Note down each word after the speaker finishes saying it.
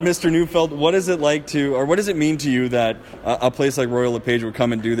Mr. Neufeld, what is it like to, or what does it mean to you that a place like Royal LePage would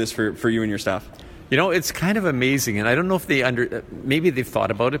come and do this for you and your staff? You know, it's kind of amazing, and I don't know if maybe they've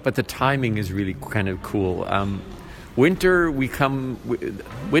thought about it, but the timing is really kind of cool. Winter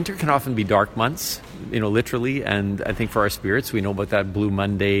can often be dark months, literally, and I think for our spirits, we know about that Blue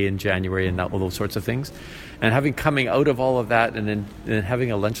Monday in January and all those sorts of things. And coming out of all of that and then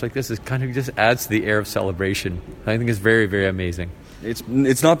having a lunch like this is kind of just adds to the air of celebration. I think it's very, very amazing.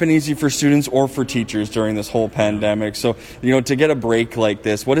 It's not been easy for students or for teachers during this whole pandemic. So, to get a break like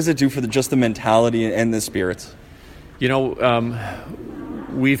this, what does it do for just the mentality and the spirits? We've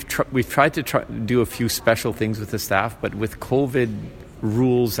tried to do a few special things with the staff, but with COVID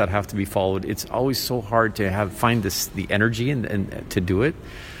rules that have to be followed, it's always so hard to find the energy and to do it.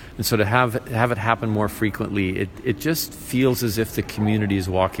 And so to have it happen more frequently, it just feels as if the community is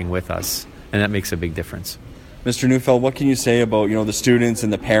walking with us, and that makes a big difference. Mr. Neufeld, what can you say about the students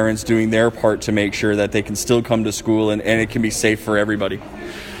and the parents doing their part to make sure that they can still come to school and it can be safe for everybody?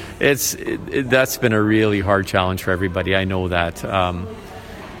 That's been a really hard challenge for everybody. I know that.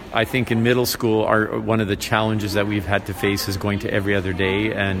 I think in middle school, one of the challenges that we've had to face is going to every other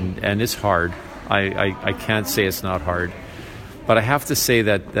day, and it's hard. I can't say it's not hard. But I have to say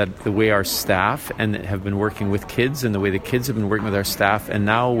that the way our staff and have been working with kids, and the way the kids have been working with our staff, and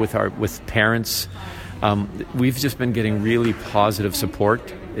now with parents, we've just been getting really positive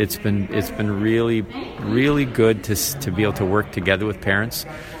support. It's been really, really good to be able to work together with parents.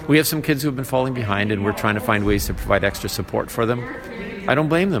 We have some kids who have been falling behind, and we're trying to find ways to provide extra support for them. I don't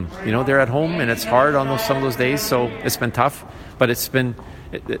blame them. They're at home, and it's hard on some of those days, so it's been tough. But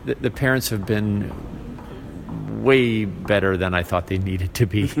the parents have been way better than I thought they needed to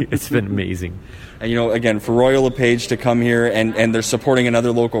be. It's been amazing. And, again, for Royal LePage to come here and they're supporting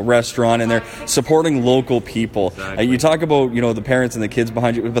another local restaurant and they're supporting local people. Exactly. You talk about, the parents and the kids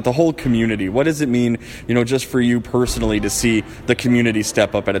behind you, but the whole community. What does it mean, just for you personally to see the community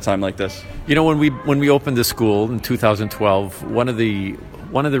step up at a time like this? When we opened the school in 2012, one of the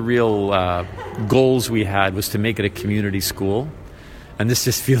real goals we had was to make it a community school. And this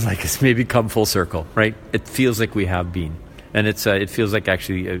just feels like it's maybe come full circle, right? It feels like we have been. And it feels like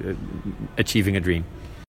actually achieving a dream.